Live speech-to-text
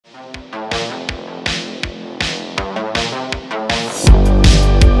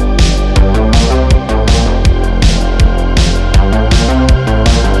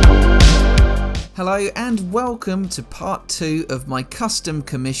and welcome to part 2 of my custom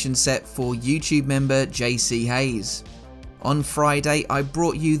commission set for YouTube member JC Hayes. On Friday I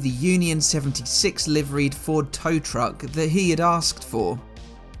brought you the Union 76 liveried Ford tow truck that he had asked for.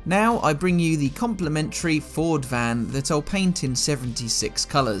 Now I bring you the complimentary Ford van that I'll paint in 76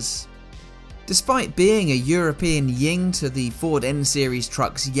 colours. Despite being a European ying to the Ford N-Series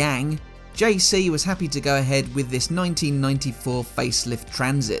truck's yang, JC was happy to go ahead with this 1994 facelift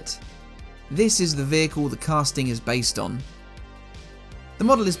Transit. This is the vehicle the casting is based on. The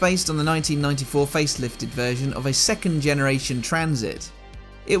model is based on the 1994 facelifted version of a second generation Transit.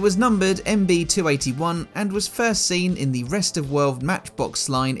 It was numbered MB281 and was first seen in the Rest of World Matchbox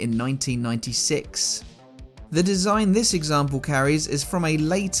line in 1996. The design this example carries is from a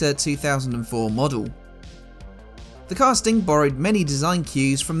later 2004 model. The casting borrowed many design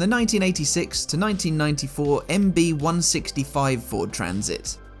cues from the 1986 to 1994 MB281 Ford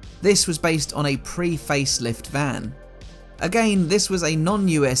Transit. This was based on a pre-facelift van. Again, this was a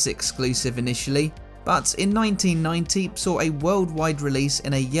non-US exclusive initially, but in 1990 saw a worldwide release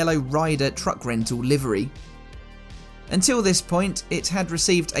in a yellow Ryder truck rental livery. Until this point, it had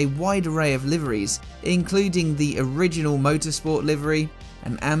received a wide array of liveries, including the original Motorsport livery,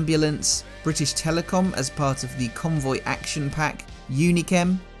 an ambulance, British Telecom as part of the Convoy Action Pack,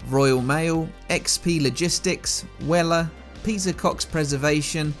 Unichem, Royal Mail, XP Logistics, Weller, Peter Cox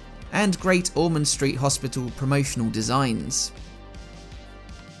Preservation, and Great Ormond Street Hospital promotional designs.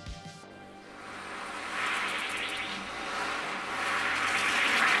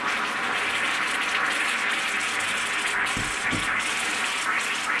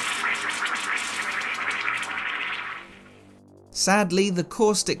 Sadly, the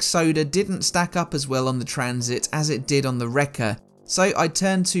caustic soda didn't stack up as well on the Transit as it did on the Wrecker, so I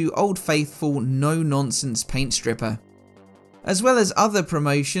turned to Old Faithful no-nonsense paint stripper. As well as other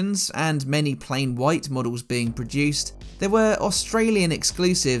promotions and many plain white models being produced, there were Australian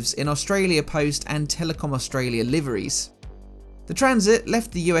exclusives in Australia Post and Telecom Australia liveries. The Transit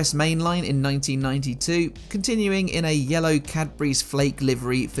left the US mainline in 1992, continuing in a yellow Cadbury's Flake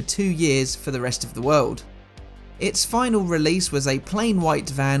livery for 2 years for the rest of the world. Its final release was a plain white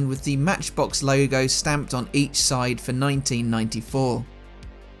van with the Matchbox logo stamped on each side for 1994.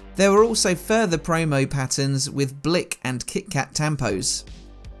 There were also further promo patterns with Blick and Kit Kat tampos.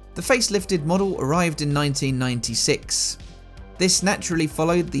 The facelifted model arrived in 1996. This naturally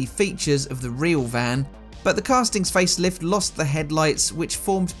followed the features of the real van, but the casting's facelift lost the headlights which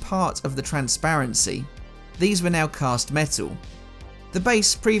formed part of the transparency. These were now cast metal. The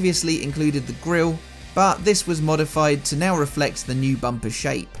base previously included the grille, but this was modified to now reflect the new bumper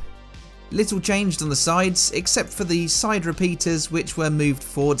shape. Little changed on the sides except for the side repeaters which were moved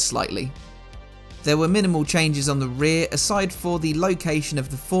forward slightly. There were minimal changes on the rear aside for the location of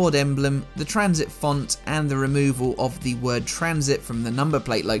the Ford emblem, the Transit font and the removal of the word Transit from the number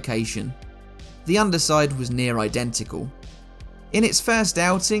plate location. The underside was near identical. In its first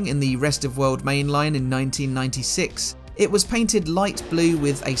outing in the Rest of World mainline in 1996, it was painted light blue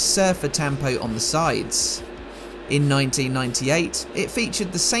with a surfer tampo on the sides. In 1998, it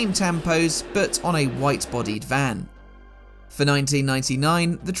featured the same tampos but on a white-bodied van. For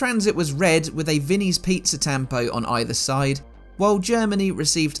 1999, the Transit was red with a Vinnie's Pizza tampo on either side, while Germany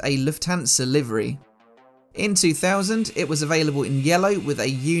received a Lufthansa livery. In 2000, it was available in yellow with a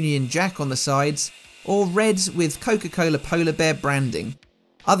Union Jack on the sides, or red with Coca-Cola Polar Bear branding.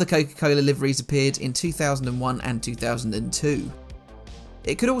 Other Coca-Cola liveries appeared in 2001 and 2002.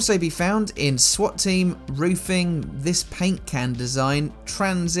 It could also be found in SWAT Team, Roofing, This Paint Can design,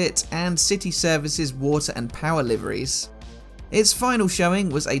 Transit and City Services water and power liveries. Its final showing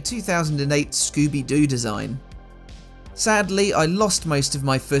was a 2008 Scooby-Doo design. Sadly, I lost most of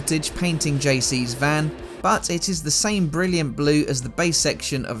my footage painting JC's van, but it is the same brilliant blue as the base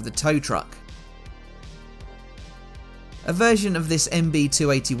section of the tow truck. A version of this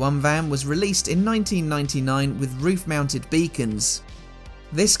MB281 van was released in 1999 with roof-mounted beacons.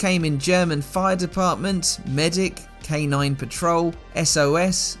 This came in German Fire Department, Medic, K9 Patrol,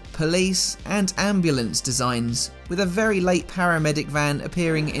 SOS, Police and Ambulance designs, with a very late paramedic van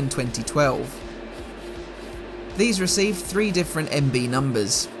appearing in 2012. These received 3 different MB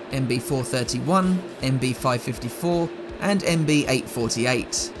numbers, MB431, MB554 and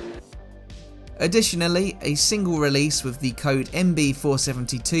MB848. Additionally, a single release with the code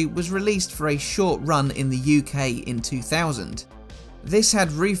MB472 was released for a short run in the UK in 2000. This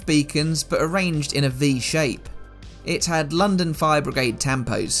had roof beacons but arranged in a V shape. It had London Fire Brigade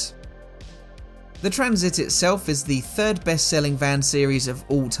tampos. The Transit itself is the 3rd best-selling van series of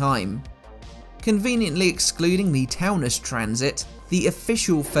all time. Conveniently excluding the Taunus Transit, The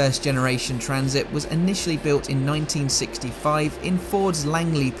official first generation Transit was initially built in 1965 in Ford's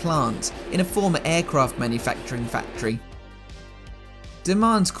Langley plant in a former aircraft manufacturing factory.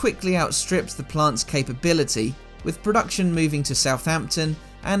 Demand quickly outstripped the plant's capability, with production moving to Southampton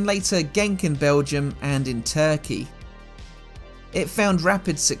and later Genk in Belgium and in Turkey. It found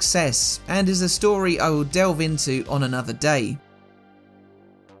rapid success and is a story I will delve into on another day.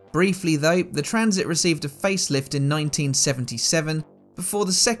 Briefly though, the Transit received a facelift in 1977 before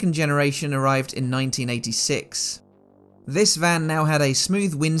the second generation arrived in 1986. This van now had a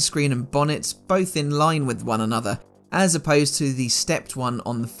smooth windscreen and bonnet both in line with one another, as opposed to the stepped one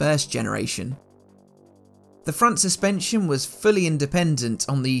on the first generation. The front suspension was fully independent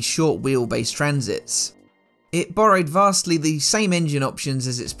on the short wheelbase Transits. It borrowed vastly the same engine options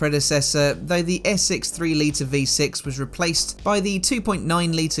as its predecessor, though the Essex 3-litre V6 was replaced by the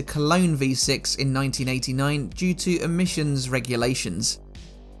 2.9-litre Cologne V6 in 1989 due to emissions regulations.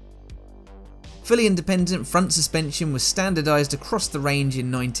 Fully independent front suspension was standardised across the range in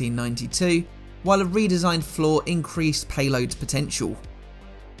 1992, while a redesigned floor increased payload potential.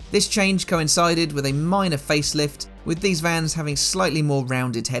 This change coincided with a minor facelift, with these vans having slightly more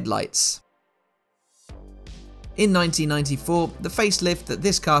rounded headlights. In 1994, the facelift that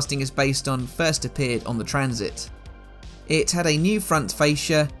this casting is based on first appeared on the Transit. It had a new front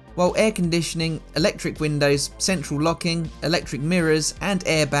fascia, while air conditioning, electric windows, central locking, electric mirrors and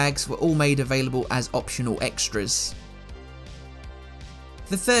airbags were all made available as optional extras.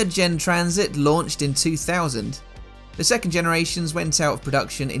 The third gen Transit launched in 2000. The second generations went out of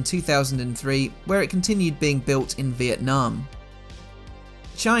production in 2003, where it continued being built in Vietnam.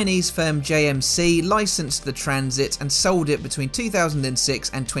 Chinese firm JMC licensed the Transit and sold it between 2006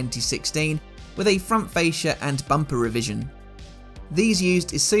 and 2016 with a front fascia and bumper revision. These used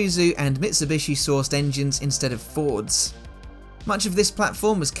Isuzu and Mitsubishi sourced engines instead of Ford's. Much of this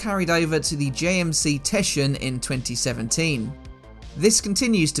platform was carried over to the JMC Tesion in 2017. This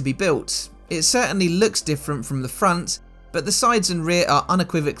continues to be built. It certainly looks different from the front, but the sides and rear are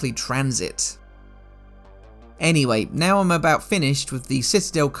unequivocally Transit. Anyway, now I'm about finished with the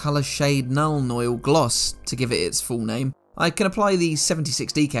Citadel Colour Shade Null Noil Gloss, to give it its full name. I can apply the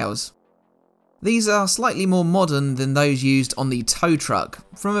 76 decals. These are slightly more modern than those used on the tow truck,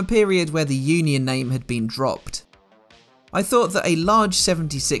 from a period where the Union name had been dropped. I thought that a large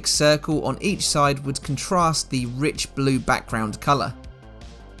 76 circle on each side would contrast the rich blue background colour.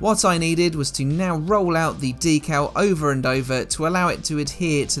 What I needed was to now roll out the decal over and over to allow it to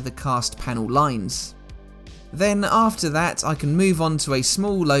adhere to the cast panel lines. Then after that I can move on to a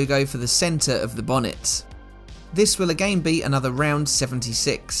small logo for the centre of the bonnet. This will again be another round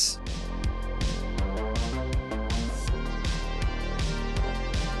 76.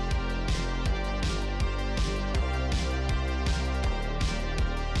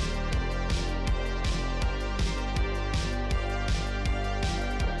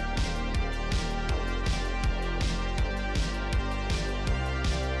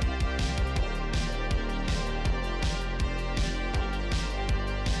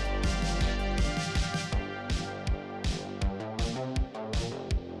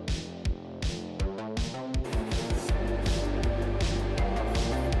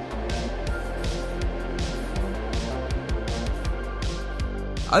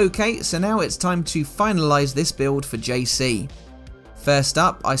 Okay, so now it's time to finalise this build for JC. First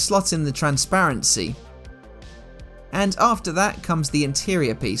up, I slot in the transparency. And after that comes the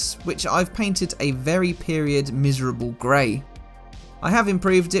interior piece, which I've painted a very period miserable grey. I have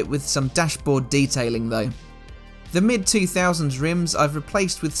improved it with some dashboard detailing though. The mid-2000s rims I've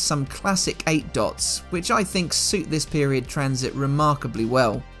replaced with some classic 8 dots, which I think suit this period Transit remarkably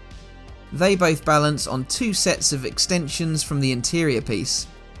well. They both balance on 2 sets of extensions from the interior piece.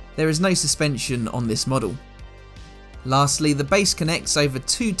 There is no suspension on this model. Lastly, the base connects over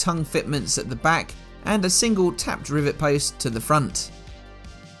 2 tongue fitments at the back and a single tapped rivet post to the front.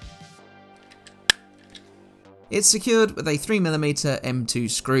 It's secured with a 3mm M2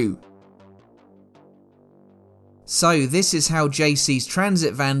 screw. So this is how JC's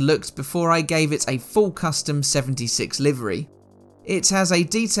Transit van looked before I gave it a full custom 76 livery. It has a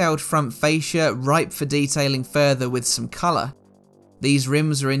detailed front fascia ripe for detailing further with some colour. These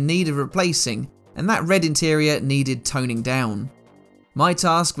rims are in need of replacing, and that red interior needed toning down. My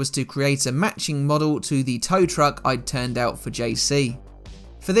task was to create a matching model to the tow truck I'd turned out for JC.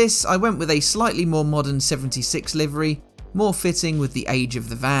 For this, I went with a slightly more modern 76 livery, more fitting with the age of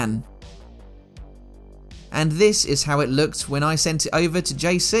the van. And this is how it looked when I sent it over to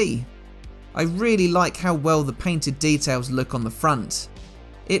JC. I really like how well the painted details look on the front.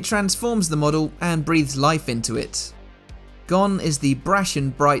 It transforms the model and breathes life into it. Gone is the brash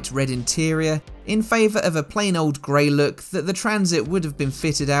and bright red interior in favour of a plain old grey look that the Transit would have been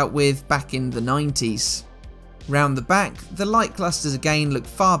fitted out with back in the 90s. Round the back, the light clusters again look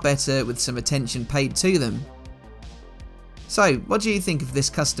far better with some attention paid to them. So, what do you think of this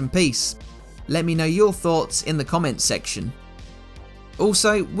custom piece? Let me know your thoughts in the comments section.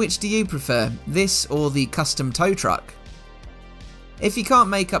 Also, which do you prefer, this or the custom tow truck? If you can't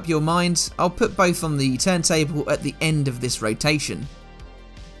make up your mind, I'll put both on the turntable at the end of this rotation.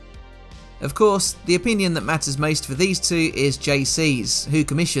 Of course, the opinion that matters most for these two is JC's, who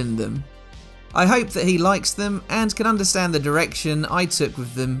commissioned them. I hope that he likes them and can understand the direction I took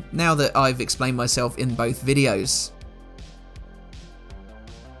with them now that I've explained myself in both videos.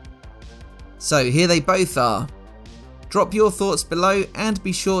 So here they both are. Drop your thoughts below and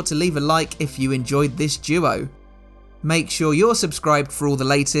be sure to leave a like if you enjoyed this duo. Make sure you're subscribed for all the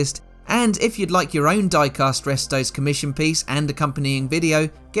latest, and if you'd like your own Diecast Restos commission piece and accompanying video,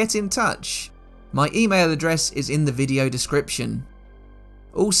 get in touch. My email address is in the video description.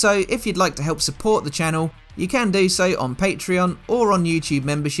 Also, if you'd like to help support the channel, you can do so on Patreon or on YouTube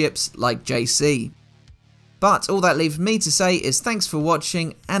memberships like JC. But all that leaves me to say is thanks for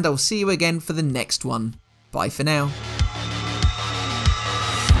watching, and I'll see you again for the next one. Bye for now.